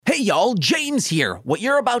y'all, James here. What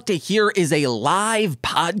you're about to hear is a live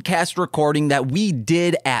podcast recording that we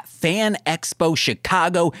did at Fan Expo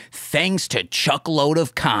Chicago thanks to Chuckload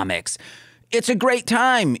of Comics. It's a great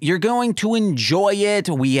time. You're going to enjoy it.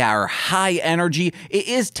 We are high energy. It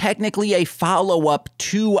is technically a follow-up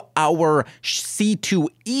to our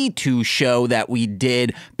C2E2 show that we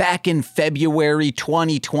did back in February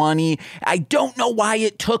 2020. I don't know why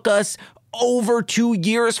it took us over 2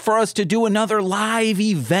 years for us to do another live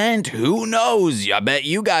event. Who knows? I bet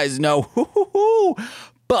you guys know.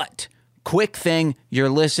 But quick thing, you're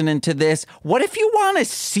listening to this. What if you want to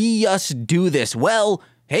see us do this? Well,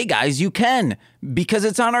 hey guys, you can, because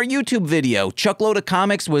it's on our YouTube video. Chuckload of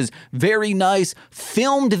Comics was very nice,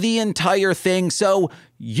 filmed the entire thing, so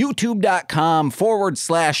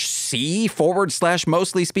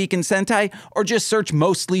youtube.com/C/Mostly Speaking Sentai, or just search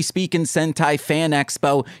Mostly Speaking Sentai Fan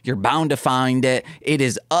Expo. You're bound to find it. It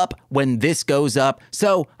is up when this goes up,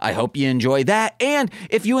 so I hope you enjoy that. And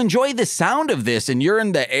if you enjoy the sound of this and you're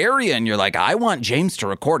in the area and you're like, I want James to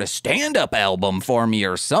record a stand-up album for me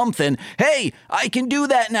or something, hey, I can do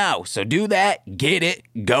that now. So do that, get it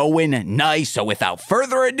going nice. So without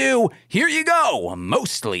further ado, here you go,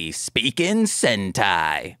 Mostly Speaking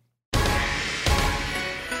Sentai.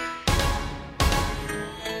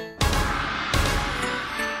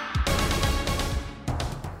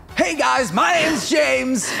 Hey guys, my name's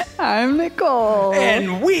James. I'm Nicole.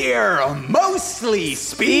 And we're Mostly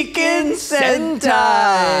Speaking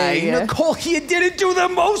Sentai. Nicole, you didn't do the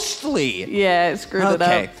mostly. Yeah, I screwed it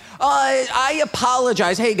up. I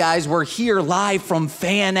apologize. Hey guys, we're here live from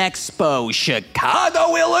Fan Expo,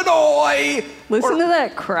 Chicago, Illinois. Listen to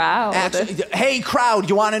that crowd. Actually, hey crowd,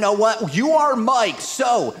 you want to know what? You are Mike.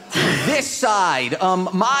 So this side,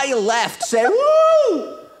 my left, say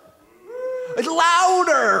woo!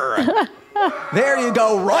 Louder. There you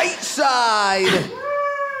go. Right side.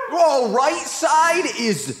 Oh, right side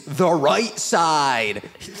is the right side.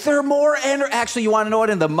 They're more actually, you want to know what?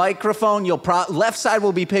 In the microphone, left side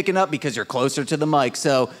will be picking up because you're closer to the mic.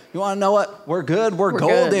 So you want to know what? We're good. We're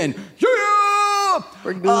golden. Good. Yeah.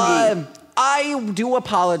 We're gooey. I do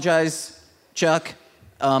apologize, Chuck.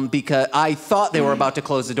 Because I thought they were about to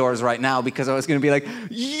close the doors right now because I was going to be like,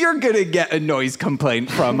 you're going to get a noise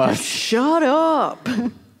complaint from us. Shut up.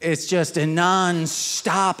 It's just a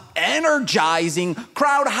non-stop energizing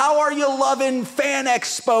crowd. How are you loving Fan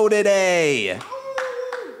Expo today?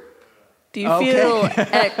 Do you feel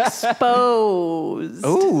exposed?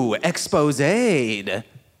 Ooh, exposed. Do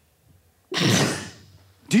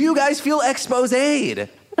you guys feel exposed?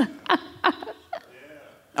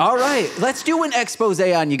 All right, let's do an expose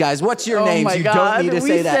on you guys. What's your names? My you God. Don't need to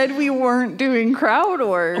say that. We said we weren't doing crowd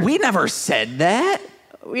work. We never said that.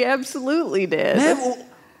 We absolutely did.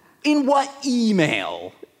 In what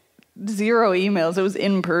email? 0 emails. It was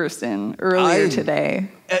in person earlier today.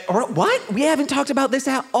 What? We haven't talked about this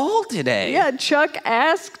at all today. Yeah, Chuck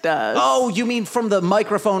asked us. Oh, you mean from the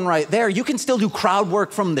microphone right there? You can still do crowd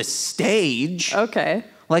work from the stage. Okay.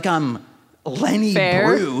 Like I'm Lenny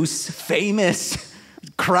Bruce, famous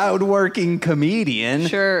crowd working comedian.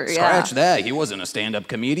 Sure, yeah. Scratch that. He wasn't a stand-up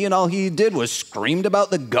comedian. All he did was screamed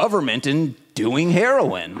about the government and doing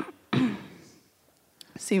heroin.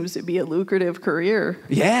 Seems to be a lucrative career.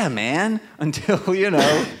 Yeah, man. Until,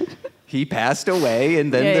 he passed away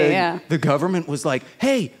and then the government was like,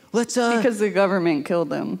 hey, let's... Because the government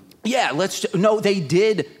killed him. Yeah, no, they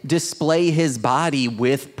did display his body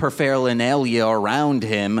with paraphernalia around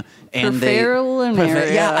him. And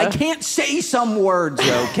paraphernalia. I can't say some words,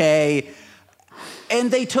 okay?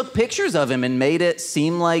 And they took pictures of him and made it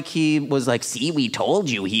seem like he was like, see, we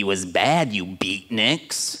told you he was bad, you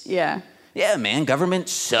beatniks. Yeah. Yeah, man, government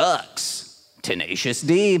sucks. Tenacious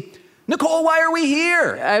D. Nicole, why are we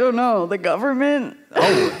here? I don't know. The government?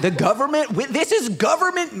 Oh, the government? This is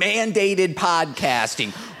government-mandated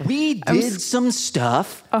podcasting. We did some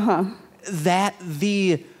stuff that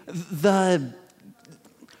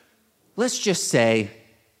let's just say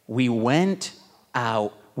we went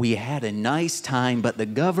out, we had a nice time, but the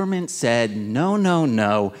government said, no, no,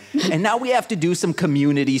 no. And now we have to do some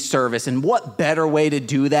community service. And what better way to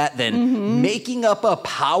do that than making up a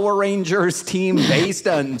Power Rangers team based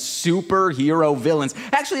on superhero villains?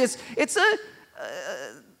 Actually, it's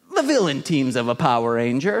the villain teams of a Power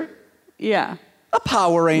Ranger. Yeah. A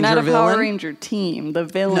Power Ranger villain. Not a Power Ranger team, the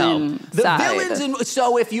villain side. Villains,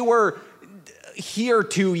 so if you were here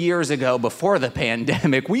 2 years ago before the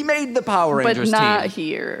pandemic, we made the Power Rangers team. But not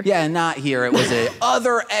here. Yeah, not here. It was a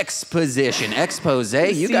other exposition. Expose.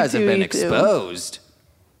 You guys have been exposed.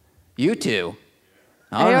 You two.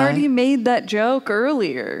 I already made that joke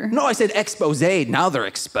earlier. No, I said exposé. Now they're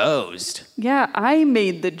exposed. Yeah, I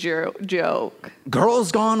made the joke.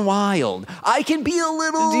 Girls Gone Wild. I can be a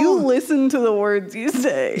little... Do you listen to the words you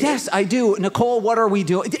say? Yes, I do. Nicole, what are we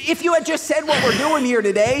doing? If you had just said what we're doing here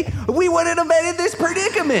today, we wouldn't have been in this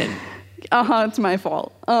predicament. It's my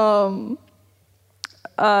fault. I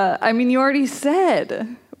mean, you already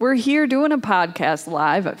said... We're here doing a podcast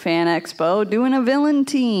live at Fan Expo, doing a villain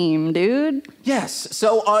team, dude. Yes.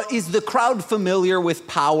 So is the crowd familiar with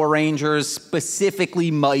Power Rangers, specifically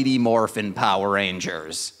Mighty Morphin Power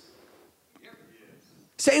Rangers?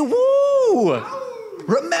 Say woo!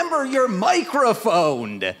 Remember your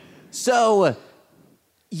microphone. So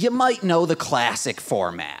you might know the classic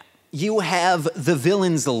format. You have the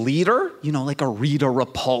villain's leader, like a Rita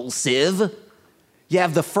Repulsive. You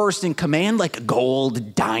have the first in command, like a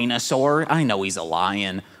gold dinosaur. I know he's a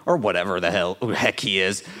lion or whatever the heck he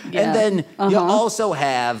is. Yeah. And then you also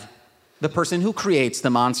have the person who creates the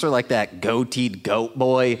monster, like that goateed goat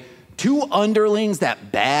boy. 2 underlings,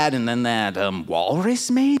 that bat, and then that walrus,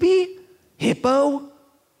 maybe? Hippo?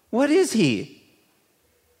 What is he?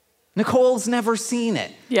 Nicole's never seen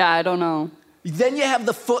it. Yeah, I don't know. Then you have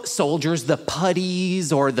the foot soldiers, the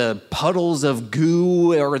putties or the puddles of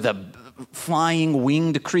goo or the flying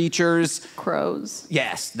winged creatures. Crows.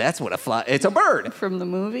 Yes, that's what it's a bird. From the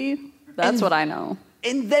movie? That's what I know.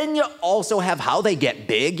 And then you also have how they get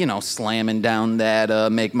big, slamming down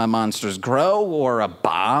that Make My Monsters Grow, or a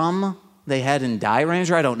bomb they had in Die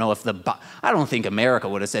Ranger. I don't know if I don't think America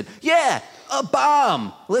would have said, yeah, a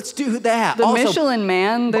bomb. Let's do that. The also, Michelin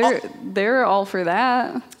Man, they're all for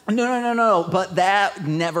that. No. But that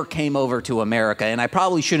never came over to America, and I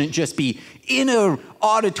probably shouldn't just be in an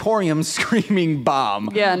auditorium screaming bomb.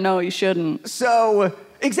 Yeah, no, you shouldn't. So,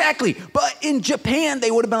 exactly. But in Japan, they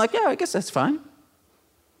would have been like, yeah, I guess that's fine.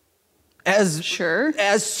 As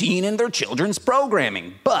seen in their children's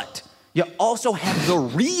programming. But you also have the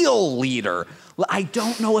real leader. I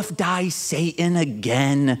don't know if Dai Satan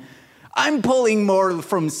again. I'm pulling more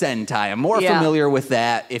from Sentai. I'm more familiar with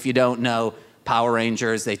that. If you don't know, Power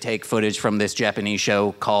Rangers, they take footage from this Japanese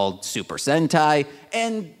show called Super Sentai.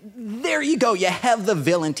 And there you go. You have the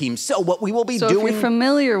villain team. So what we will be doing... So if you're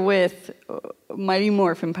familiar with Mighty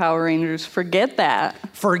Morphin Power Rangers, forget that.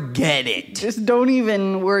 Forget it. Just don't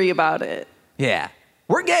even worry about it. Yeah.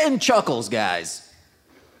 We're getting chuckles, guys.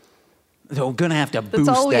 So we're going to have to boost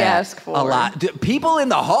That's all we that ask for. A lot. People in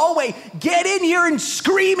the hallway, get in here and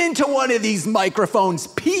scream into one of these microphones.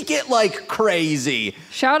 Peek it like crazy.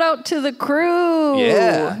 Shout out to the crew.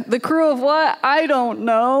 Yeah. The crew of what? I don't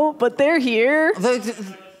know, but they're here.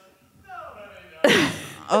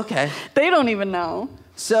 Okay. They don't even know.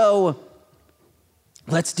 So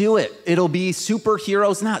let's do it. It'll be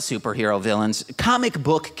superheroes, not superhero villains, comic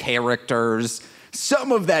book characters.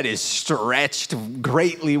 Some of that is stretched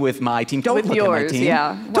greatly with my team. Don't with look yours, at my team.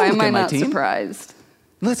 Yeah. Why am I not surprised?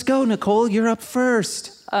 Let's go, Nicole. You're up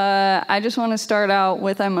first. I just want to start out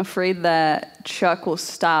with I'm afraid that Chuck will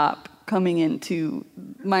stop coming into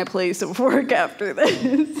my place of work after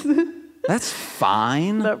this. That's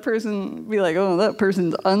fine. That person be like, oh, that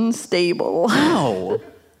person's unstable. No.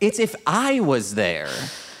 It's if I was there.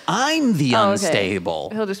 I'm the unstable.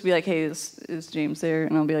 Okay. He'll just be like, hey, is James there?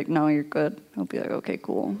 And I'll be like, no, you're good. He'll be like, okay,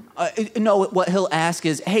 cool. No, what he'll ask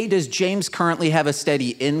is, hey, does James currently have a steady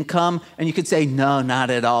income? And you could say, no, not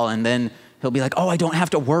at all. And then he'll be like, oh, I don't have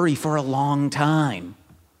to worry for a long time.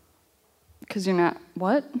 Because you're not,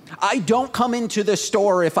 what? I don't come into the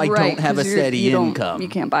store if I don't have a steady income. You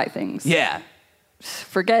can't buy things. Yeah.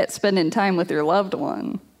 Forget spending time with your loved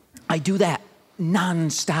one. I do that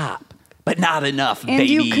nonstop. But not enough, and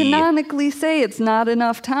baby. And you canonically say it's not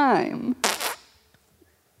enough time.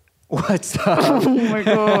 What's up? Oh, my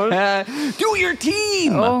God. Do your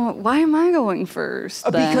team. Oh, why am I going first,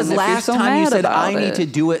 then, because last time you said I need to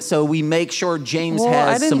do it, so we make sure James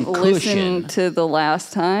has some cushion. I didn't listen to the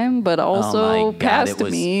last time, but also past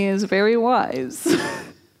me is very wise.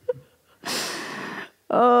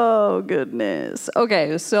 Oh, goodness.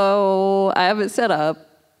 Okay, so I have it set up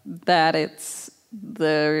that it's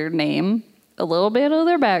their name, a little bit of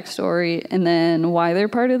their backstory, and then why they're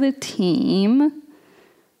part of the team.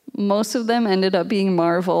 Most of them ended up being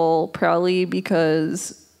Marvel, probably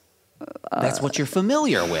because... that's what you're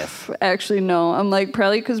familiar with. Actually, no. I'm like,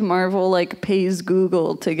 probably because Marvel pays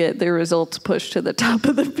Google to get their results pushed to the top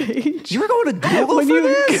of the page. You were going to Google for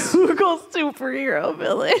this? Google superhero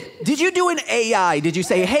villain. Did you do an AI? Did you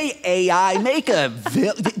say, hey, AI, make a...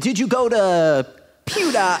 Did you go to...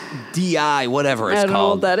 Pew.di, whatever it's called. I don't know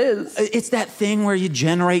what that is. It's that thing where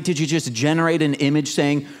did you just generate an image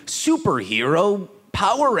saying superhero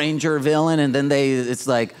Power Ranger villain, and then it's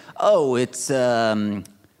like, oh, it's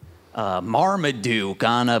Marmaduke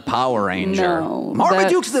on a Power Ranger. No,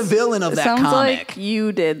 Marmaduke's the villain of that sounds comic. like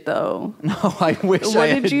you did, though. No, I wish I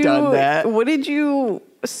had done that. What did you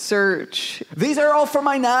search? These are all from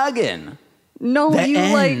my noggin. No, The you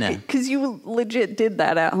N. because you legit did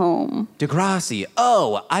that at home. Degrassi.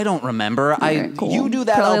 Oh, I don't remember. Okay, cool. You do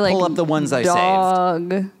that. Probably I'll pull up the ones I saved.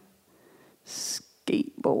 Dog,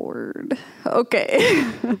 skateboard. Okay.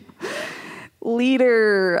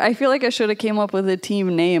 Leader. I feel like I should have came up with a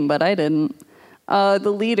team name, but I didn't.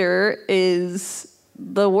 The leader is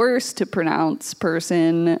the worst to pronounce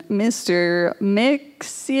person, Mr.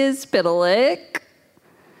 Mxyzptlk.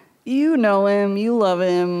 You know him. You love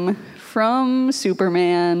him from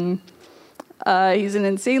Superman. He's an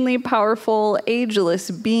insanely powerful,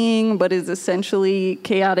 ageless being, but is essentially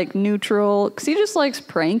chaotic neutral because he just likes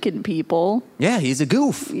pranking people. Yeah, he's a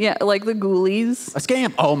goof. Yeah, like the Ghoulies. A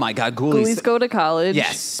scamp. Oh my God, ghoulies. Ghoulies go to college.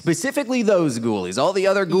 Yes, specifically those ghoulies. All the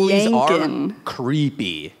other ghoulies Yankin'. are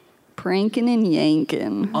creepy. Pranking and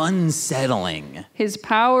yanking. Unsettling. His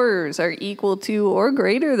powers are equal to or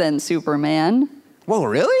greater than Superman. Whoa,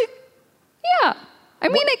 really? Yeah. I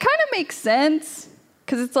mean, it kind of makes sense.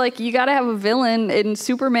 Because it's like, you got to have a villain in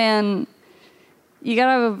Superman. You got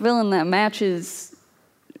to have a villain that matches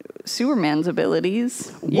Superman's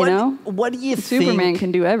abilities. You know? What do you Superman think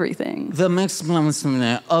can do everything. the mix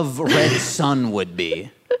of Red Sun would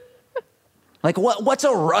be? Like, what's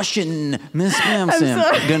a Russian Miss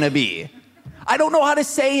Mamsim gonna be? I don't know how to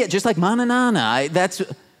say it, just like Mananana. That's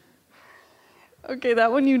Okay,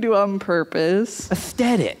 that one you do on purpose.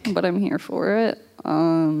 aesthetic. But I'm here for it.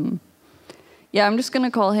 Yeah, I'm just going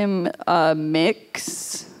to call him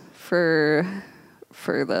Mix for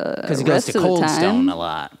the Because he goes rest to of the Cold time. Stone a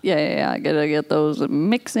lot. Yeah. I gotta get those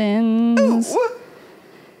mix-ins.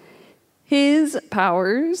 His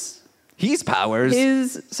powers. He's powers.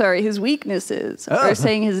 His weaknesses are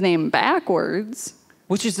saying his name backwards,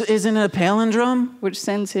 Which isn't it a palindrome? which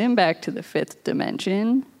sends him back to the 5th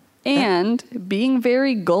dimension, and being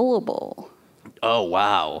very gullible. Oh,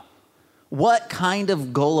 wow. What kind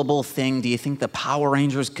of gullible thing do you think the Power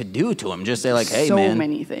Rangers could do to him? Just say like, hey, so man.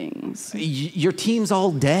 many things. Your team's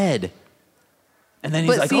all dead. And then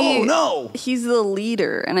he's like, see, oh, no. He's the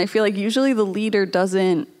leader. And I feel like usually the leader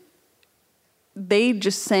doesn't, they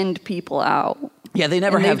just send people out. Yeah, they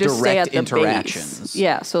never and have they just stay direct at the interactions. base.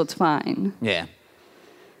 Yeah, so it's fine. Yeah.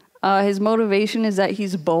 His motivation is that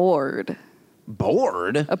he's bored.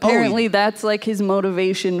 Bored? Apparently, that's like his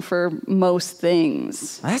motivation for most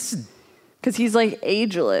things. That's... Because he's like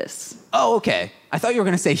ageless. Oh, okay. I thought you were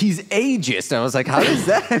going to say he's ageist. I was like, how does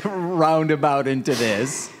that roundabout into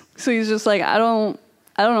this? So he's just like, I don't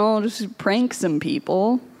know, just prank some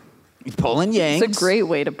people. He's pulling yanks. It's a great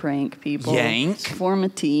way to prank people. Yank. Just form a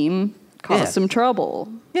team, cause some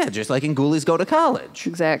trouble. Yeah, just like in Ghoulies Go to College.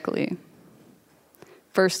 Exactly.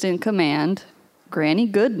 First in command, Granny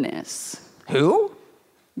Goodness. Who?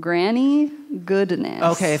 Granny Goodness.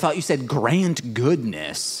 Okay, I thought you said Grant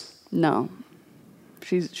Goodness. No.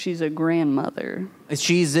 She's a grandmother.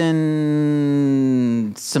 She's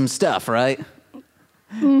in some stuff, right?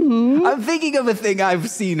 Mm-hmm. I'm thinking of a thing I've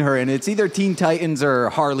seen her in. It's either Teen Titans or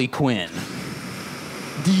Harley Quinn.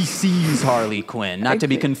 DC's Harley Quinn, not to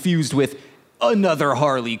be confused with another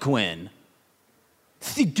Harley Quinn.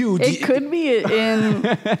 See, dude, It could be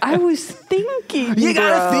in... I was thinking, you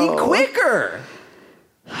gotta bro. think quicker.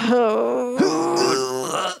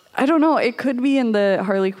 I don't know. It could be in the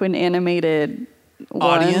Harley Quinn animated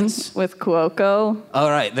Audience? one with Cuoco. All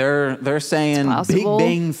right, they're saying Big possible.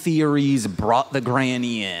 Bang Theories brought the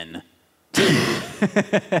granny in.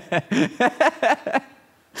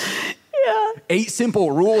 Yeah. 8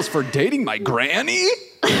 simple rules for dating my granny?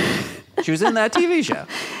 She was in that TV show.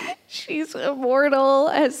 She's immortal,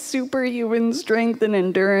 has superhuman strength and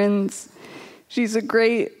endurance. She's a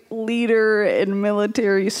great leader and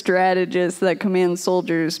military strategist that commands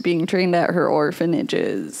soldiers being trained at her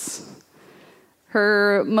orphanages.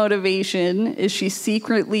 Her motivation is she's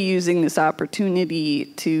secretly using this opportunity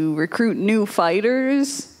to recruit new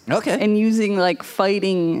fighters. Okay. And using, like,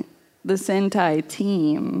 fighting the Sentai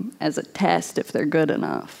team as a test if they're good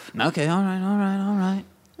enough. Okay, all right.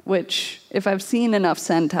 Which, if I've seen enough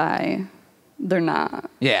Sentai, they're not.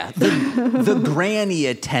 Yeah, the granny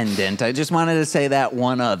attendant. I just wanted to say that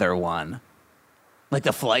one other one. Like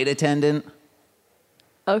the flight attendant.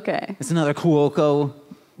 Okay. It's another Cuoco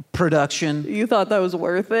production. You thought that was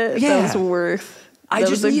worth it? Yeah. That was worth. I that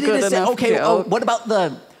just was a needed good to say, enough okay, joke. what about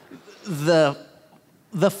the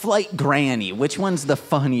flight granny? Which one's the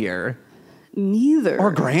funnier? Neither.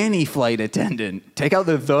 Or granny flight attendant? Take out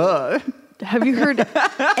the. Have you heard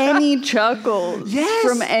any chuckles Yes.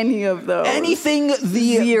 from any of those? Anything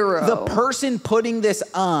Zero. the person putting this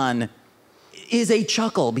on is a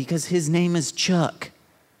chuckle because his name is Chuck.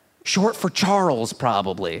 Short for Charles,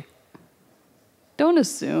 probably. Don't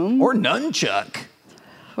assume. Or Nunchuck.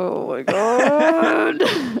 Oh my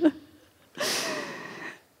god.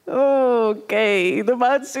 Okay, the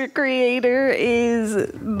monster creator is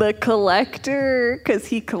the collector because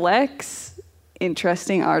he collects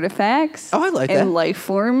interesting artifacts Oh, I like and that. life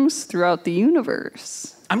forms throughout the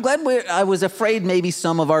universe. I'm glad I was afraid maybe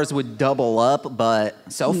some of ours would double up, but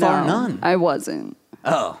so far No, none. I wasn't.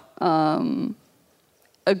 Oh.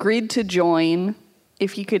 Agreed to join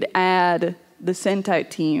if he could add the Sentai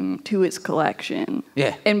team to his collection.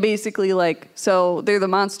 Yeah. And basically, like, so they're the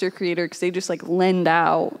monster creator because they just, like, lend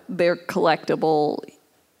out their collectible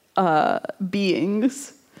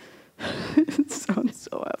beings. It sounds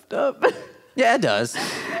so effed up. Yeah, it does.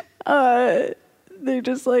 They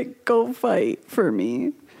just, like, go fight for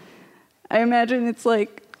me. I imagine it's,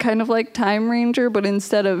 like, kind of like Time Ranger, but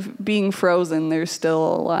instead of being frozen, they're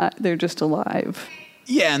still alive. They're just alive.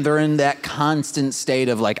 Yeah, and they're in that constant state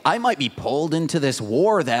of like, I might be pulled into this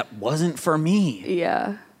war that wasn't for me.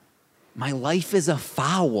 Yeah. My life is a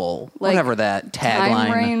foul. Like Whatever that Time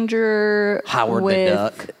tagline. Ranger Howard the with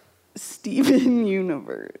Duck. Steven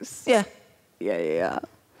Universe. Yeah. Yeah.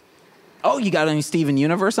 Oh, you got any Steven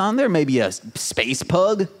Universe on there? Maybe a Space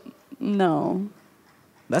Pug? No.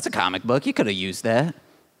 That's a comic book. You could have used that.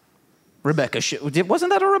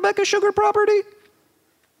 Wasn't that a Rebecca Sugar property?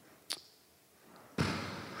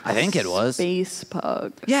 I think it was. Space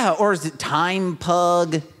Pug. Yeah, or is it Time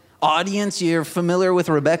Pug? Audience, you're familiar with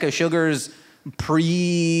Rebecca Sugar's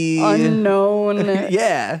Unknown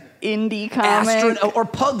yeah. indie comic. Or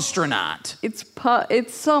Pugstronaut.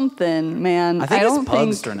 It's something, man. I think don't it's think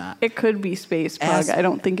Pugstronaut. it could be Space Pug. I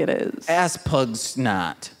don't think it is. Ass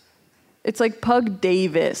Pugsnot. It's like Pug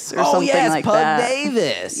Davis or Oh, something yes, like Pug that.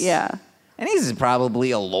 Davis. Yeah. And he's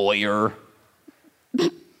probably a lawyer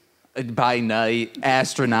by night,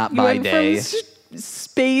 astronaut You by went day. from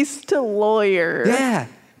space to lawyer. Yeah,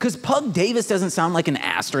 because Pug Davis doesn't sound like an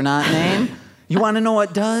astronaut name. You want to know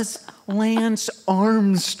what does? Lance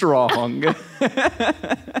Armstrong.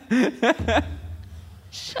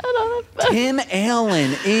 Shut up. Tim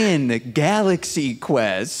Allen in Galaxy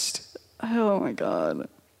Quest. Oh my god.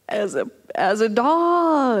 As a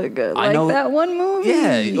dog. Like know. that one movie.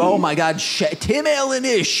 Yeah. Oh my God. Tim Allen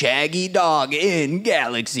is Shaggy Dog in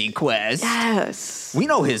Galaxy Quest. Yes. We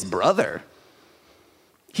know his brother.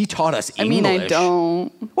 He taught us English. I mean, I don't.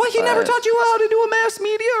 Well, he never taught you how to do a mass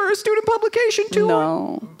media or a student publication two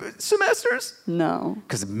No. semesters? No.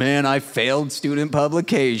 Because, man, I failed student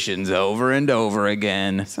publications over and over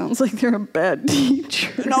again. Sounds like you're a bad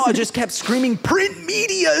teacher. No, I just kept screaming, print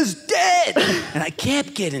media is dead! And I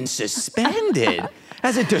kept getting suspended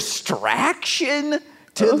as a distraction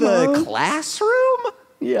to the classroom.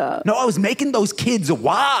 Yeah. No, I was making those kids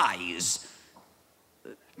wise.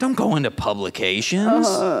 Don't go into publications.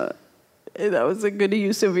 That was a good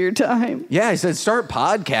use of your time. Yeah, I said, start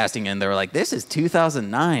podcasting. And they were like, this is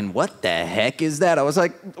 2009. What the heck is that? I was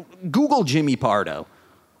like, Google Jimmy Pardo.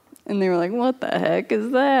 And they were like, what the heck is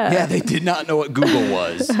that? Yeah, they did not know what Google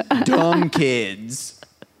was. Dumb kids.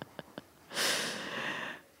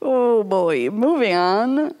 Oh boy. Moving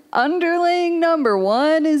on. Underling number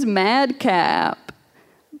 1 is Madcap.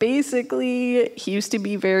 Basically, he used to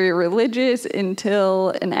be very religious until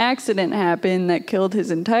an accident happened that killed his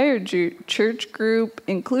entire church group,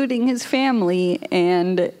 including his family,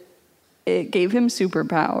 and it gave him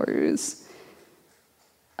superpowers.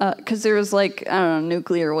 Because there was, like, I don't know,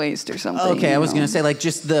 nuclear waste or something. Okay, I was going to say, like,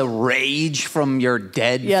 just the rage from your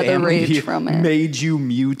dead Yeah, the family rage from it. made you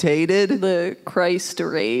mutated. The Christ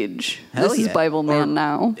rage. Hell This is yeah. Bible Man Or-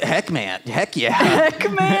 now. Heck, man. Heck yeah.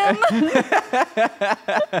 Heck, man.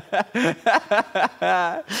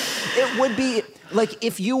 It would be, like,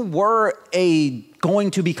 if you were going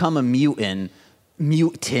to become a mutant,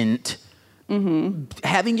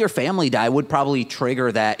 having your family die would probably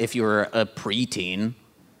trigger that if you were a preteen.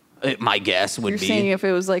 My guess would You're be. saying if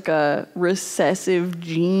it was like a recessive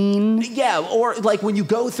gene? Yeah, or like when you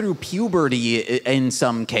go through puberty in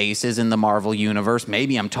some cases in the Marvel universe,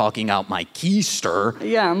 maybe I'm talking out my keister.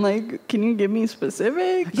 Yeah, I'm like, can you give me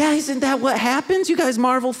specific? Yeah, isn't that what happens, you guys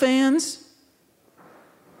Marvel fans?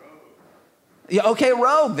 Yeah, okay,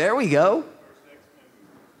 Rogue, there we go.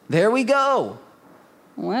 There we go.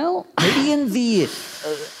 Well, Maybe in the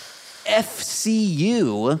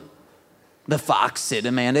FCU, the Fox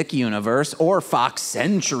Cinematic Universe, or Fox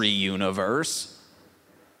Century Universe.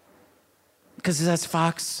 Because that's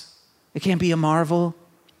Fox. It can't be a Marvel.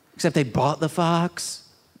 Except they bought the fox.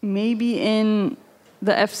 Maybe in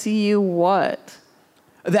the FCU what?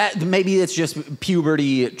 That maybe it's just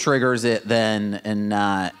puberty triggers it then and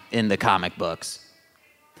not in the comic books.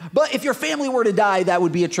 But if your family were to die, that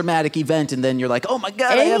would be a traumatic event, and then you're like, oh my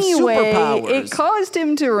God, I have superpowers. It caused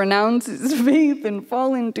him to renounce his faith and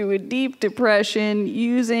fall into a deep depression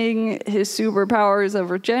using his superpowers of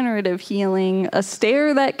regenerative healing, a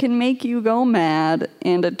stare that can make you go mad,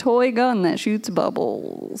 and a toy gun that shoots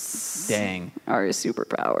bubbles. Dang. Are his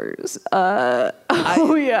superpowers.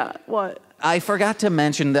 Yeah, what? I forgot to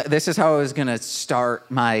mention that this is how I was going to start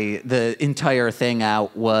the entire thing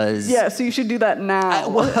out was... Yeah, so you should do that now.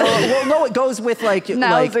 Well, no, it goes with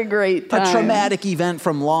Now's a great time. A traumatic event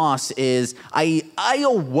from loss is I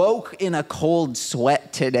awoke in a cold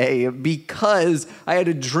sweat today because I had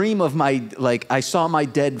a dream of I saw my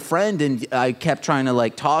dead friend and I kept trying to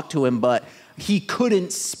talk to him, but he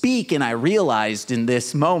couldn't speak, and I realized in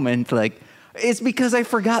this moment, it's because I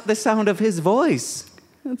forgot the sound of his voice.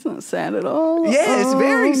 That's not sad at all. Yeah, it's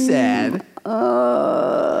very sad.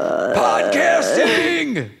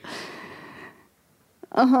 Podcasting!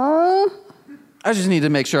 Uh-huh. I just need to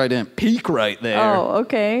make sure I didn't peek right there. Oh,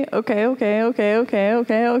 okay. So, Peekaboo.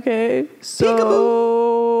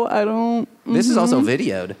 I don't... Mm-hmm. This is also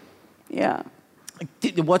videoed. Yeah.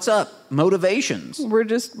 What's up? Motivations.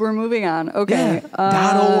 We're moving on. Okay.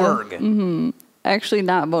 Yeah. .org. Mm-hmm. Actually,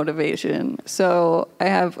 not motivation. So I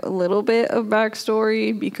have a little bit of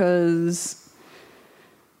backstory because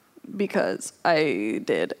I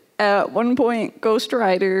did. At one point, Ghost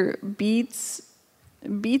Rider beats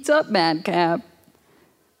up Madcap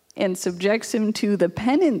and subjects him to the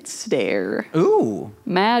penance stare. Ooh.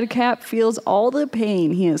 Madcap feels all the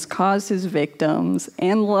pain he has caused his victims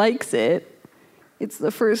and likes it. It's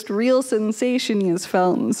the first real sensation he has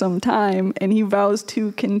felt in some time, and he vows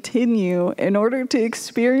to continue in order to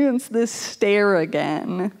experience this stare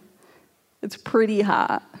again. It's pretty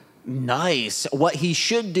hot. Nice. What he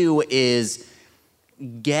should do is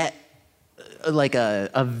get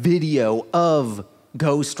a video of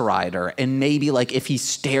Ghost Rider, and maybe if he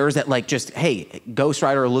stares at hey, Ghost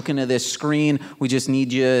Rider, looking at this screen, we just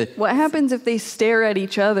need you. What happens if they stare at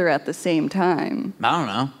each other at the same time? I don't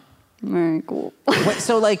know. All right, cool. Wait,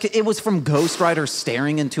 so it was from Ghost Rider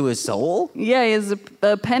staring into his soul? Yeah, he has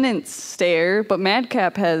a penance stare, but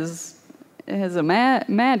Madcap has a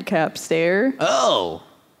Madcap stare. Oh.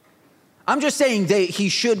 I'm just saying he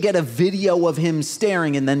should get a video of him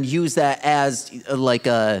staring and then use that as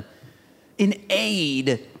an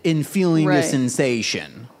aid in feeling the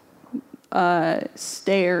sensation.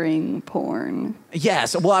 Staring porn.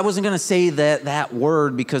 Yes. Well, I wasn't going to say that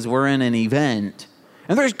word because we're in an event.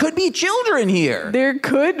 And there could be children here. There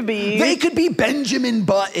could be. They could be Benjamin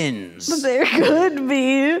Buttons. There could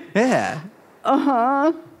be. Yeah.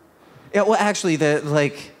 Uh-huh. Yeah, well, actually,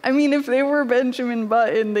 I mean, if they were Benjamin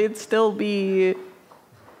Button, they'd still be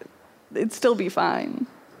fine.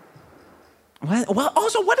 What? Well,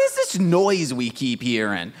 also, what is this noise we keep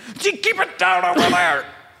hearing? Keep it down over there.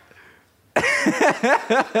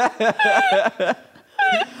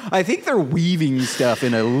 I think they're weaving stuff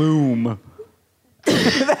in a loom.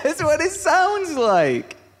 That's what it sounds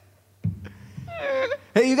like.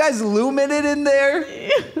 Hey, you guys illuminate in there?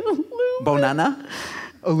 Bonana?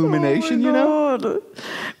 Illumination, you know?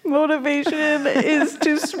 Motivation is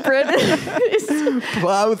to spread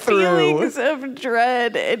plow through feelings of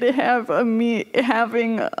dread and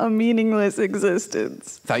having a meaningless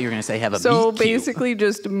existence. Thought you were going to say have a So meat cute. basically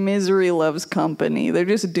just misery loves company. They're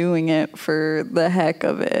just doing it for the heck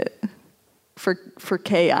of it. For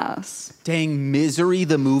chaos. Dang, Misery,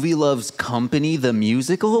 the movie loves company, the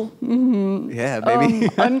musical? Mm-hmm. Yeah, baby.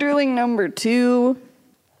 Underling number 2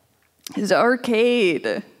 is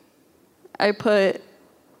arcade. I put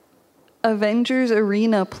Avengers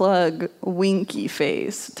Arena plug winky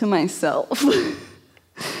face to myself.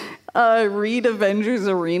 Read Avengers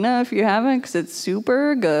Arena if you haven't, because it's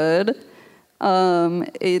super good.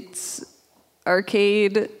 It's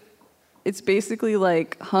arcade. It's basically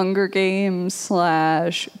like Hunger Games /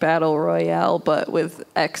 Battle Royale, but with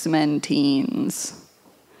X-Men teens.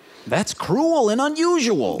 That's cruel and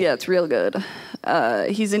unusual. Yeah, it's real good.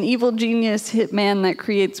 He's an evil genius hitman that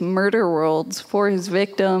creates murder worlds for his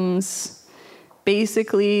victims.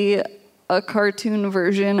 Basically, a cartoon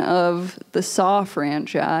version of the Saw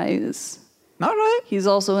franchise. All right. He's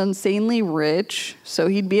also insanely rich, so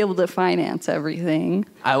he'd be able to finance everything.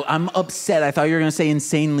 I'm upset. I thought you were going to say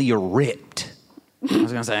insanely ripped. I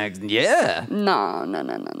was going to say, yeah. No.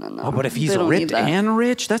 Oh, but if he's ripped and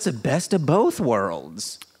rich, that's the best of both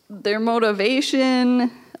worlds. Their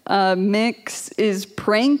motivation mix is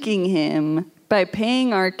pranking him by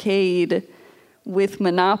paying Arcade with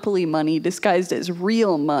Monopoly money disguised as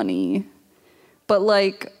real money. But,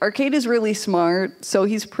 like, Arcade is really smart, so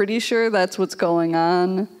he's pretty sure that's what's going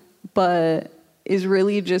on, but is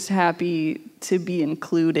really just happy to be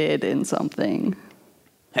included in something.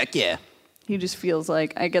 Heck yeah. He just feels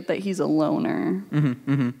like, I get that he's a loner.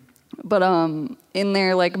 But in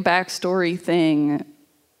their, like, backstory thing,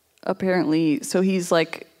 apparently, so he's,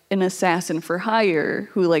 like, an assassin for hire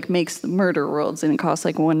who, like, makes the murder worlds, and it costs,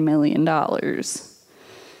 like, $1 million.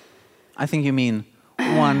 I think you mean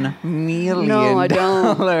 $1 million. No, I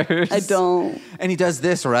don't. I don't. And he does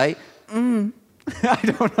this, right? I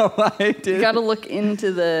don't know why I did. You got to look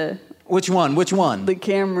into the... Which one? The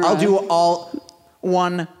camera. I'll do all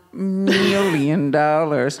 $1 million.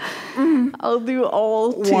 I'll do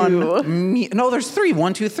all two. No, there's three.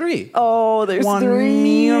 1, 2, 3. Oh, there's $1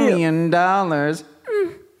 three. million.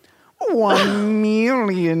 $1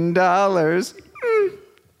 million.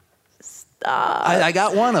 Stop. I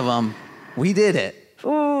got one of them. We did it.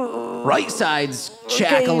 Ooh. Right side's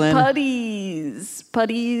cackling. Okay,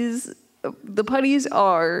 putties. The putties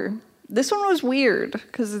are... This one was weird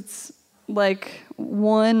because it's like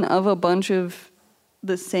one of a bunch of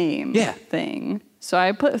the same thing. So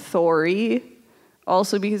I put Thori,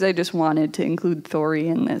 also because I just wanted to include Thori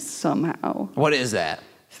in this somehow. What is that?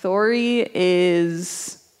 Thori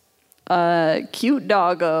is a cute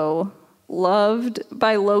doggo loved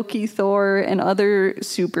by Loki, Thor, and other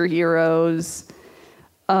superheroes.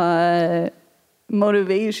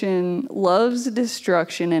 Motivation, loves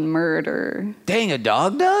destruction and murder. Dang, a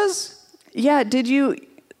dog does? Yeah, did you...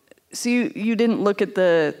 So you didn't look at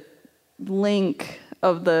the link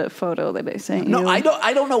of the photo that I sent you? No, I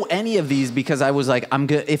don't know any of these because I was like,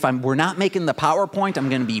 we're not making the PowerPoint, I'm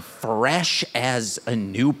gonna be fresh as a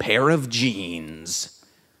new pair of jeans.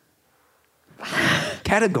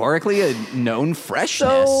 Categorically a known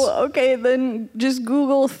freshness. So, okay, then just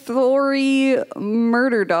Google Thori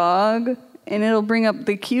murder dog, and it'll bring up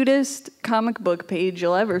the cutest comic book page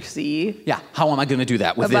you'll ever see. Yeah, how am I going to do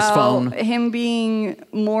that with this phone? About him being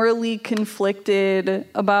morally conflicted,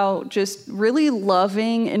 about just really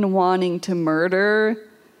loving and wanting to murder.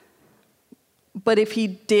 But if he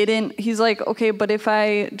didn't, he's like, okay, but if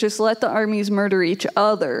I just let the armies murder each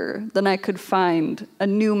other, then I could find a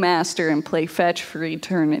new master and play fetch for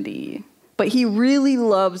eternity. But he really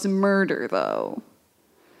loves murder, though,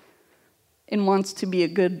 and wants to be a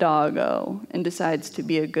good doggo, and decides to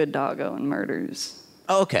be a good doggo and murders.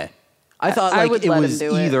 Okay. I thought like it was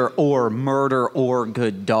either or murder or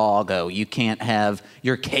good doggo. You can't have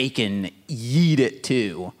your cake and eat it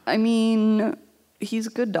too. I mean, he's a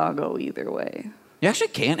good doggo either way. You actually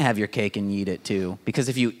can't have your cake and eat it too, because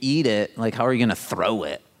if you eat it, like how are you going to throw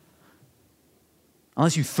it?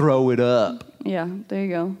 Unless you throw it up. Yeah, there you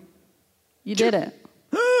go. You did it.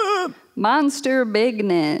 Monster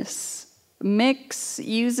bigness. Mix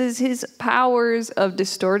uses his powers of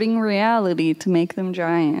distorting reality to make them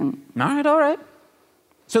giant. All right.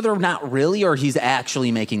 So they're not really, or he's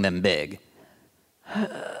actually making them big?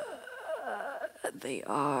 They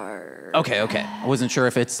are. Okay. I wasn't sure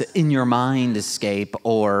if it's in your mind escape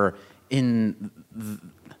or in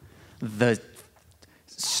the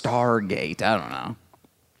Stargate. I don't know.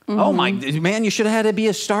 Mm-hmm. Oh my man, you should have had it be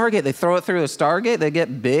a Stargate. They throw it through a Stargate, they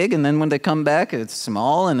get big, and then when they come back, it's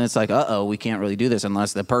small, and it's like, we can't really do this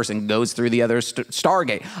unless the person goes through the other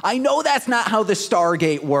Stargate. I know that's not how the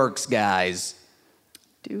Stargate works, guys.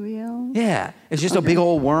 Do you? Yeah, it's just a big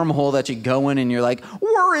old wormhole that you go in, and you're like,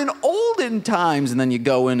 we're in olden times, and then you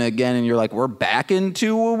go in again, and you're like, we're back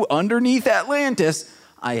into underneath Atlantis.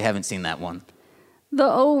 I haven't seen that one. The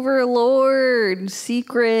Overlord,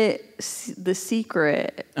 the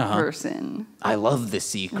secret person. I love The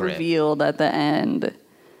Secret. Revealed at the end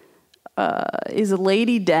is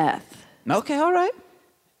Lady Death. Okay, all right.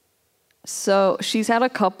 So she's had a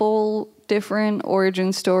couple different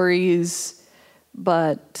origin stories,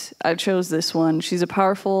 but I chose this one. She's a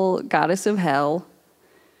powerful goddess of hell.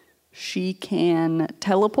 She can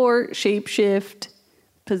teleport, shapeshift,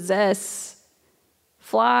 possess,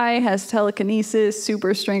 fly, has telekinesis,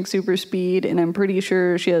 super strength, super speed, and I'm pretty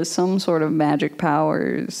sure she has some sort of magic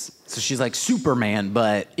powers. So she's like Superman,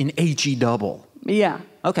 but in HE double. Yeah.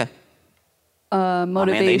 Okay. Motivation. Oh, man,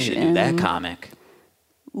 they need to do that comic.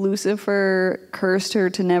 Lucifer cursed her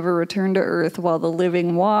to never return to Earth while the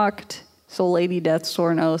living walked. So Lady Death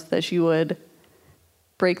swore an oath that she would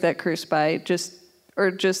break that curse by just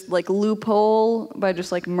like loophole by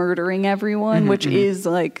just like murdering everyone, which is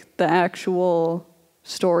like the actual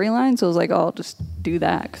storyline. So I was like, I'll just do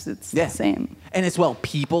that because it's the same. And it's,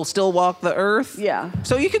 people still walk the earth? Yeah.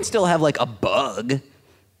 So you can still have like a bug.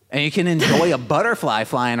 And you can enjoy a butterfly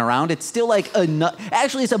flying around. It's still like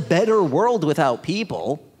actually, it's a better world without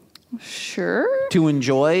people. Sure. To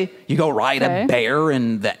enjoy. You go ride Okay. a bear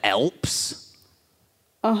in the Alps.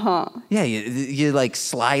 Uh-huh. Yeah, you like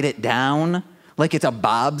slide it down like it's a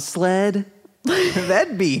bobsled.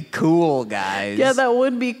 That'd be cool, guys. Yeah, that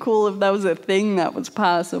would be cool if that was a thing that was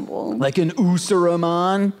possible. Like an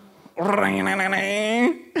Usuraman.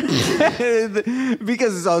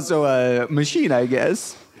 Because it's also a machine, I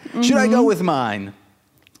guess. Should I go with mine?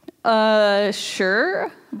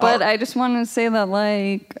 Sure. But I just wanted to say that,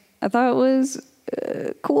 like, I thought it was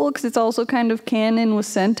cool because it's also kind of canon with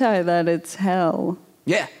Sentai that it's hell.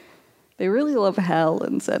 Yeah. They really love hell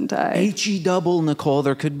in Sentai. H-E double, Nicole.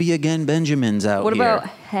 There could be again Benjamins out What here. about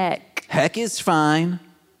heck? Heck is fine.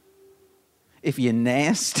 If you're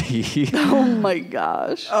nasty. Oh my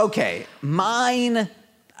gosh. Okay, mine.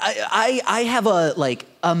 I have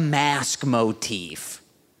a mask motif.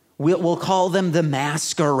 We'll call them the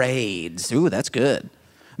masquerades. Ooh, that's good.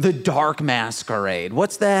 The dark masquerade.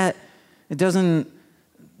 What's that? It doesn't.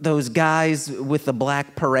 Those guys with the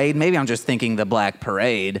black parade. Maybe I'm just thinking the black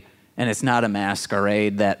parade, and it's not a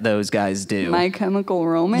masquerade that those guys do. My Chemical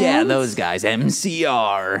Romance? Yeah, those guys.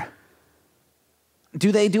 MCR.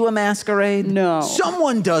 Do they do a masquerade? No.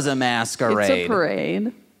 Someone does a masquerade. It's a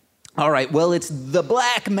parade. All right, well, it's the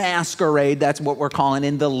Black Masquerade. That's what we're calling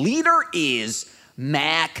it. The leader is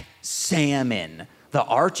Mac Salmon, the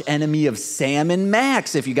arch enemy of Sam and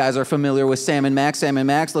Max. If you guys are familiar with Sam and Max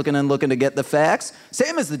looking to get the facts.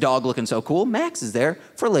 Sam is the dog looking so cool. Max is there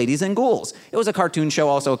for ladies and ghouls. It was a cartoon show,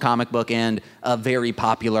 also a comic book, and a very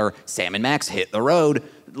popular Sam and Max Hit the Road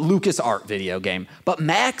LucasArts video game. But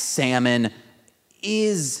Max Salmon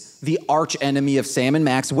is the arch enemy of Sam and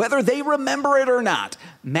Max, whether they remember it or not.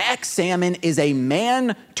 Max Salmon is a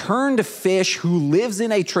man turned fish who lives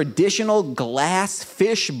in a traditional glass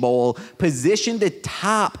fish bowl positioned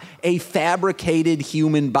atop a fabricated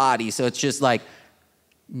human body. So it's just like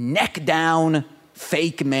neck down,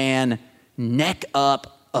 fake man, neck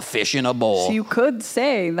up, a fish in a bowl. So you could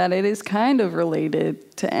say that it is kind of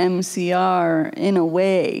related to MCR in a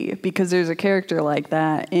way, because there's a character like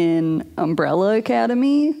that in Umbrella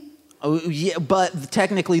Academy. Oh, yeah, but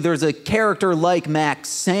technically there's a character like Max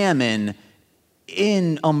Salmon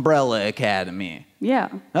in Umbrella Academy. Yeah.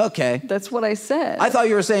 Okay. That's what I said. I thought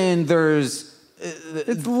you were saying there's...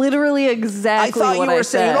 It's literally exactly I thought what you were I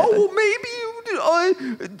saying, said. oh, maybe...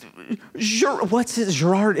 what's his...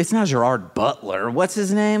 Gerard... It's not Gerard Butler. What's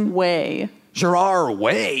his name? Way. Gerard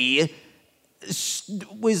Way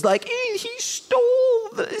was like, he stole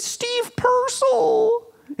Steve Purcell.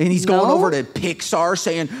 And he's going No. over to Pixar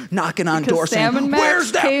saying, knocking on Because doors Sam saying, and Max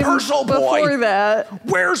where's that came Purcell boy? Before that.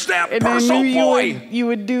 Where's that And I Purcell knew boy? you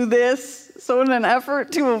would do this. So in an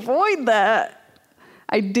effort to avoid that,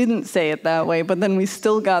 I didn't say it that way, but then we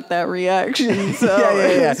still got that reaction. So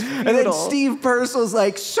yeah. it's And then futile. Steve Purcell's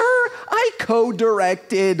like, sir, I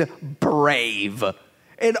co-directed Brave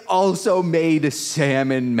and also made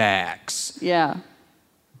Sam and Max. Yeah.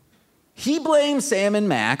 He blames Sam and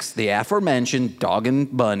Max, the aforementioned dog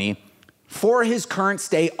and bunny, for his current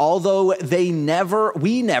state, although we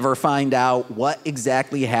never find out what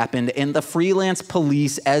exactly happened, and the freelance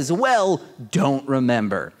police as well don't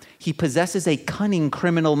remember. He possesses a cunning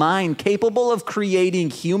criminal mind capable of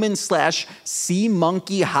creating human/sea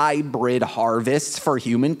monkey hybrid harvests for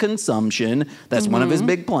human consumption. That's one of his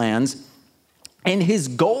big plans. And his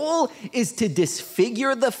goal is to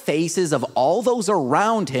disfigure the faces of all those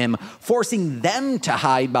around him, forcing them to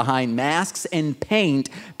hide behind masks and paint,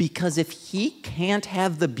 because if he can't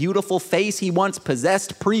have the beautiful face he once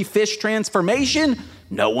possessed pre-fish transformation,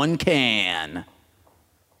 no one can.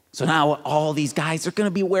 So now all these guys are going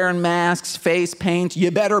to be wearing masks, face paint.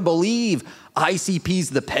 You better believe ICP's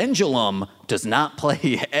The Pendulum does not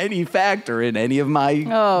play any factor in any of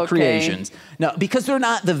my creations. No, because they're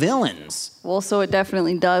not the villains. Well, so it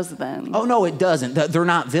definitely does then. Oh, no, it doesn't. They're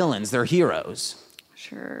not villains. They're heroes.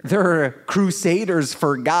 Sure. They're crusaders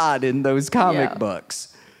for God in those comic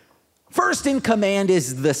books. First in command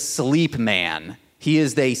is the Sleep Man. He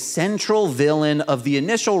is the central villain of the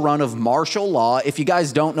initial run of Martial Law. If you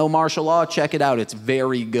guys don't know Martial Law, check it out. It's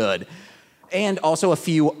very good. And also a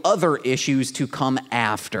few other issues to come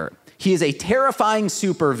after. He is a terrifying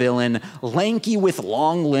supervillain, lanky with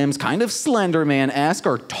long limbs, kind of Slender Man-esque,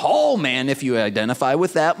 or Tall Man if you identify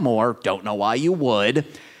with that more. Don't know why you would.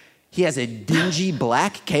 He has a dingy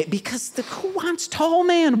black cape, because who wants Tall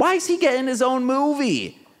Man? Why is he getting his own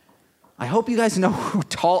movie? I hope you guys know who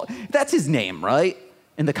that's his name, right?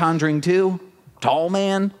 In The Conjuring 2? Tall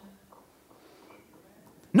Man?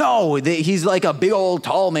 No, he's like a big old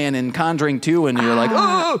tall man in Conjuring 2, and you're like,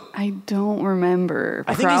 oh! I don't remember.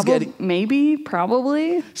 I think he's getting... Maybe,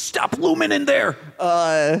 probably. Stop looming in there.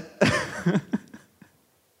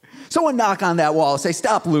 Someone knock on that wall, say,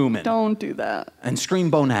 stop looming. Don't do that. And scream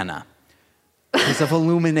Bonanna. Because of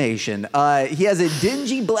illumination. He has a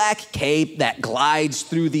dingy black cape that glides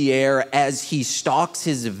through the air as he stalks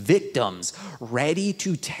his victims, ready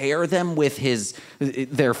to tear them with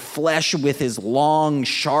their flesh with his long,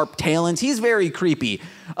 sharp talons. He's very creepy.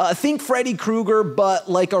 Think Freddy Krueger, but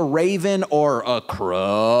like a raven or a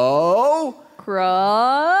crow.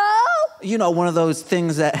 Crow? You know, one of those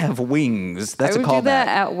things that have wings. That's a callback. I would do that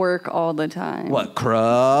at work all the time. What,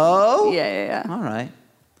 crow? Yeah. All right.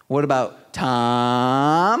 What about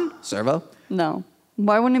Tom Servo? No.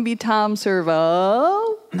 Why wouldn't it be Tom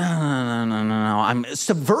Servo? No. I'm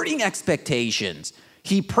subverting expectations.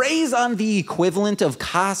 He preys on the equivalent of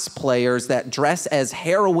cosplayers that dress as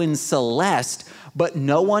heroine Celeste, but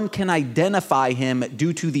no one can identify him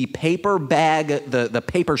due to the paper bag, the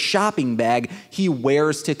paper shopping bag he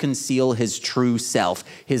wears to conceal his true self.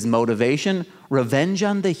 His motivation? Revenge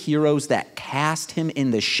on the heroes that cast him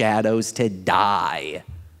in the shadows to die.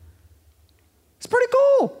 It's pretty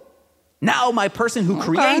cool. Now, my person who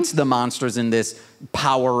creates the monsters in this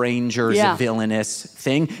Power Rangers villainous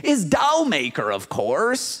thing is Dollmaker, of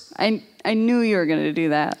course. I knew you were going to do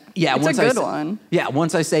that. Yeah, it's a good one. Yeah,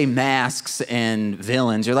 once I say masks and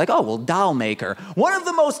villains, you're like, oh, well, Dollmaker. One of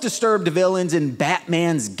the most disturbed villains in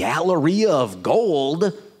Batman's Galleria of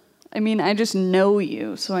Gold. I mean, I just know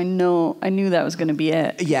you, so I knew that was going to be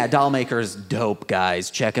it. Yeah, Dollmaker's dope, guys.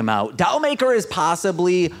 Check him out. Dollmaker is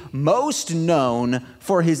possibly most known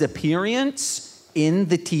for his appearance in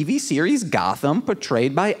the TV series Gotham,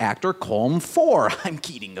 portrayed by actor Colm Four. I'm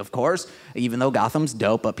kidding, of course, even though Gotham's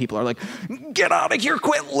dope, but people are like, get out of here,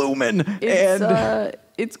 quit looming.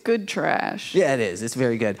 It's good trash. Yeah, it is. It's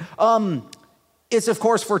very good. It's, of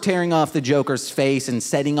course, for tearing off the Joker's face and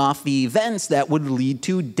setting off the events that would lead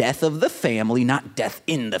to death of the family, not death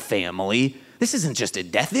in the family. This isn't just a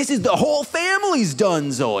death. This is the whole family's done,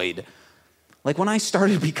 Zoid. Like when I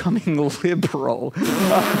started becoming liberal.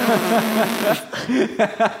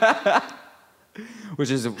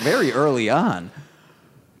 Which is very early on.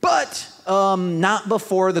 But not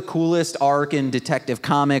before the coolest arc in Detective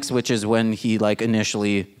Comics, which is when he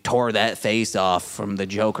initially tore that face off from the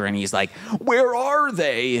Joker, and he's like, where are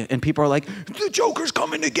they? And people are like, the Joker's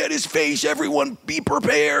coming to get his face. Everyone be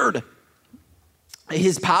prepared.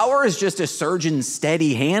 His power is just a surgeon's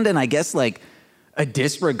steady hand, and I guess a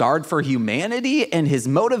disregard for humanity, and his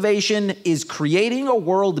motivation is creating a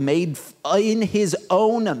world made in his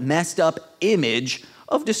own messed up image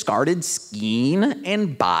of discarded skin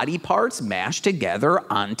and body parts mashed together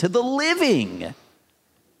onto the living.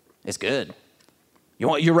 It's good.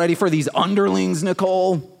 You ready for these underlings,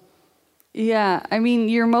 Nicole? Yeah, I mean,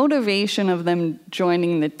 your motivation of them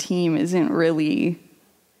joining the team isn't really...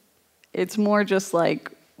 It's more just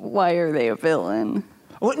why are they a villain?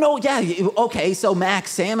 Well, no, yeah, okay, so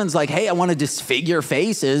Max Salmon's like, hey, I want to disfigure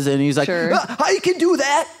faces, and he's like, sure. I can do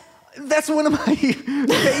that. That's one of my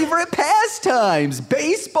favorite pastimes.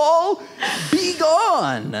 Baseball, be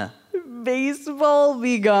gone. Baseball,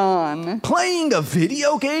 be gone. Playing a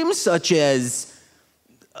video game such as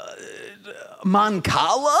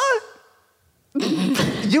Mancala?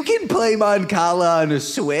 You can play Mancala on a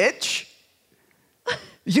Switch.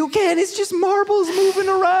 You can, it's just marbles moving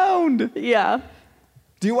around. Yeah.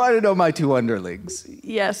 Do you want to know my two underlings?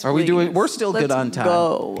 Yes, Are we doing? We're still good on time.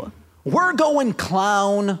 Go. We're going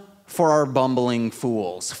clown for our bumbling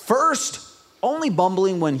fools. First, only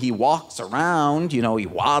bumbling when he walks around, he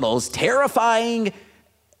waddles. Terrifying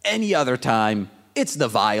any other time, it's the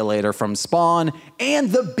Violator from Spawn.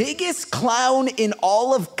 And the biggest clown in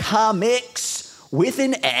all of comics with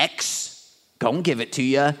an X, gonna give it to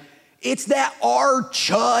you. It's that R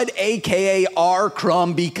Chud, a.k.a. R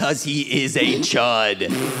Crumb, because he is a chud.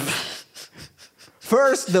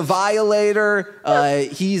 First, the Violator,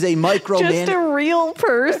 he's a microman. Just a real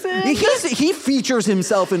person? He features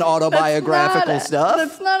himself in autobiographical stuff.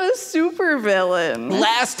 That's not a supervillain.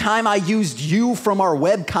 Last time I used you from our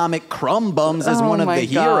webcomic Crumb Bums as one of the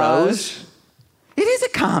heroes. Gosh. It is a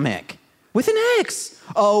comic with an X.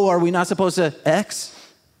 Oh, are we not supposed to X?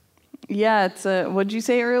 Yeah, it's what'd you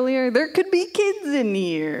say earlier? There could be kids in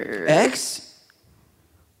here. X?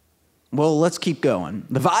 Well, let's keep going.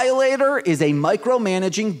 The Violator is a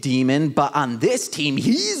micromanaging demon, but on this team,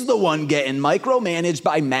 he's the one getting micromanaged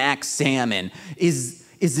by Max Salmon. Is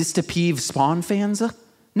this to peeve Spawn fans?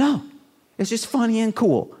 No, it's just funny and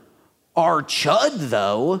cool. Our Chud,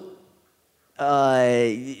 though,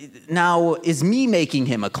 Now, is me making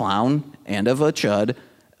him a clown and of a chud,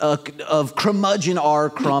 of curmudgeon R.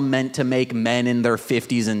 Crumb meant to make men in their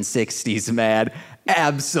 50s and 60s mad?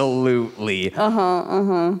 Absolutely.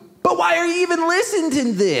 But why are you even listening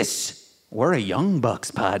to this? We're a Young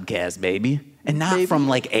Bucks podcast, baby. And not from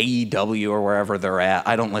like AEW or wherever they're at.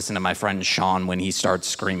 I don't listen to my friend Sean when he starts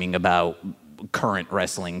screaming about current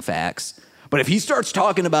wrestling facts. But if he starts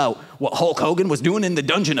talking about what Hulk Hogan was doing in the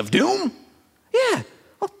Dungeon of Doom, yeah,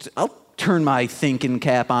 I'll turn my thinking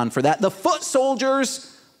cap on for that. The Foot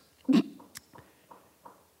Soldiers.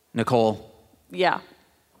 Nicole. Yeah.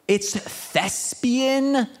 It's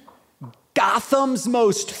thespian, Gotham's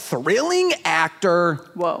most thrilling actor.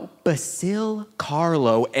 Whoa. Basil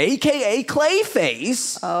Carlo, a.k.a.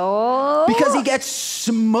 Clayface. Oh. Because he gets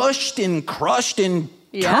smushed and crushed and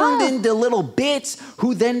turned into little bits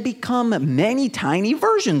who then become many tiny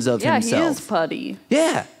versions of himself. Yeah, he is putty.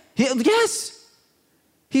 Yeah. Yes.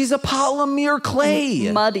 He's a polymer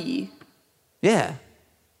clay. Muddy. Yeah.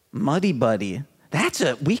 Muddy Buddy.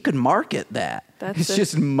 We could market that. It's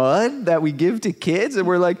just mud that we give to kids and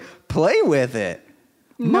we're like, play with it.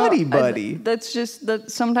 Muddy Buddy.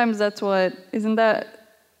 Sometimes that's what, isn't that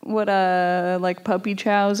what like puppy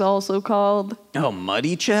chow's also called? Oh,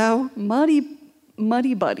 Muddy Chow? Muddy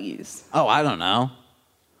buddies. Oh, I don't know.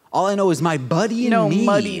 All I know is my buddy and me. No,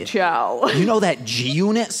 Muddy Chow. You know that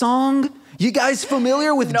G-Unit song? You guys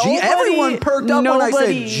familiar with G? Everyone perked up when I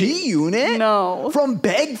said G-Unit. No. From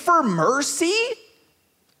Beg for Mercy?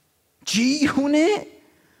 G-Unit?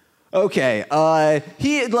 Okay,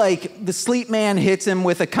 the sleep man hits him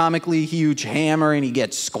with a comically huge hammer and he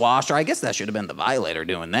gets squashed, or I guess that should have been the Violator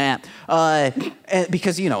doing that.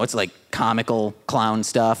 Because, it's like comical clown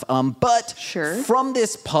stuff. But sure. From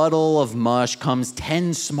this puddle of mush comes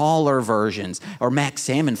 10 smaller versions. Or Max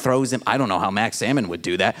Salmon throws him, I don't know how Max Salmon would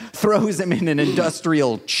do that, throws him in an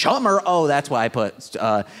industrial chummer. Oh, that's why I put,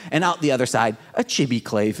 and out the other side, a chibi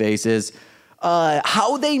Clayfaces.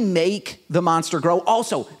 How they make the monster grow.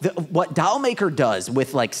 Also, what Dollmaker does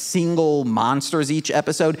with like single monsters each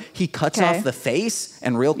episode, he cuts off the face,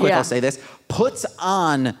 and real quick I'll say this, puts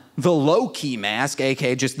on the Loki mask,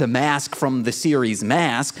 aka just the mask from the series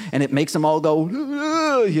Mask, and it makes them all go,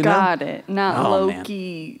 Got it. Not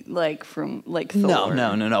Loki, man. Like from like Thor.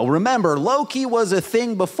 No. Remember, Loki was a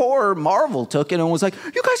thing before Marvel took it and was like,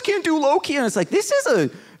 you guys can't do Loki. And it's like, this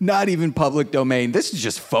is not even public domain. This is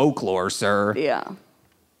just folklore, sir. Yeah.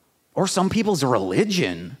 Or some people's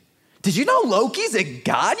religion. Did you know Loki's a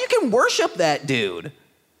god? You can worship that dude.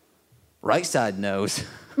 Right side knows.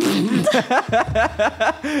 How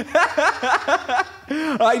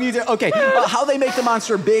they make the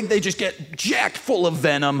monster big, they just get jacked full of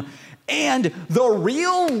venom. And the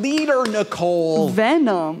real leader, Nicole.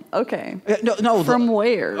 Venom? Okay. No. From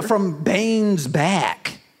where? From Bane's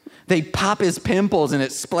back. They pop his pimples and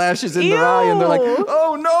it splashes in their eye and they're like,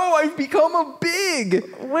 oh no, I've become a big.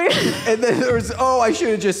 Where? And then I should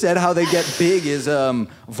have just said how they get big is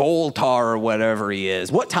Voltar or whatever he is.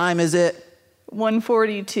 What time is it?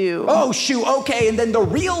 1:42. Oh, shoot. Okay. And then the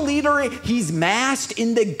real leader, he's masked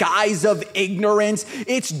in the guise of ignorance.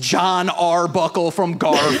 It's John Arbuckle from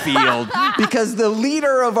Garfield. Because the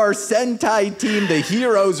leader of our Sentai team, the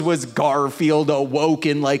heroes, was Garfield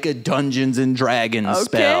awoken like a Dungeons and Dragons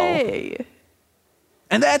spell.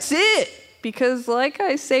 And that's it. Because, like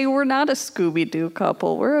I say, we're not a Scooby-Doo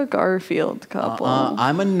couple. We're a Garfield couple.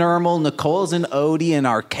 I'm a Nermal, Nicole's an Odie, and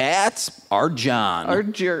our cats are John. Our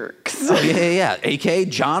jerks. Oh, yeah. A.K.A.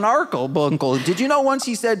 John Arbuckle. Did you know once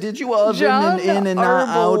he said, did you oven in and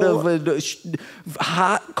out of a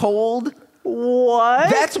hot, cold? What?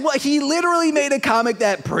 That's what, he literally made a comic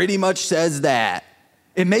that pretty much says that.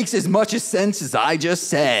 It makes as much sense as I just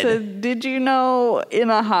said. So did you know in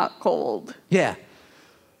a hot, cold? Yeah.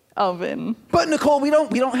 Oven. But Nicole, we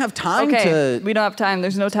don't have time to. We don't have time.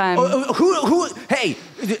 There's no time. Hey,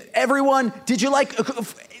 everyone, did you like?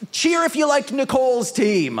 Cheer if you liked Nicole's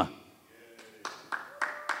team.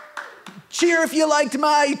 Cheer if you liked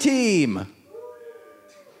my team.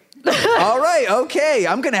 All right, okay.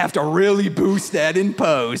 I'm gonna have to really boost that in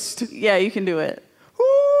post. Yeah, you can do it. Woo!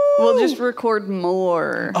 We'll just record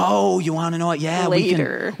more. Oh, you want to know what? Yeah,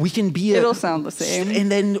 later. We can be. It'll sound the same,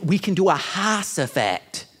 and then we can do a Haas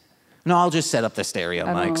effect. No, I'll just set up the stereo mics.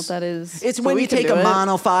 I don't know what that is. It's when you take a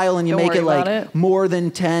monofile and you make it like more than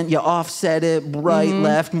 10, you offset it right,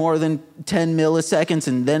 left, more than 10 milliseconds,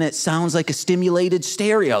 and then it sounds like a stimulated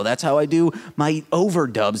stereo. That's how I do my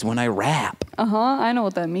overdubs when I rap. I know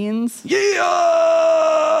what that means.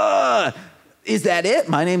 Yeah! Is that it?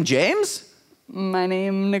 My name James? My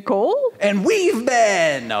name Nicole. And we've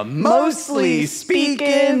been Mostly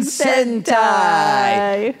Speaking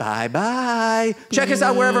Sentai. Bye-bye. Check us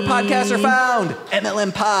out wherever podcasts are found.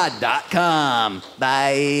 MLMpod.com.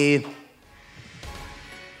 Bye.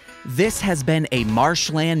 This has been a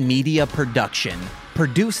Marshland Media production,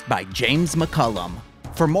 produced by James McCullum.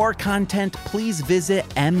 For more content, please visit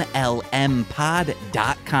MLMpod.com.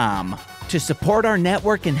 To support our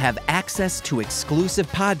network and have access to exclusive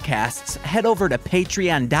podcasts, head over to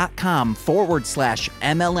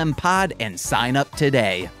patreon.com/MLMpod and sign up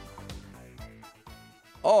today.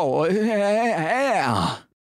 Oh, yeah.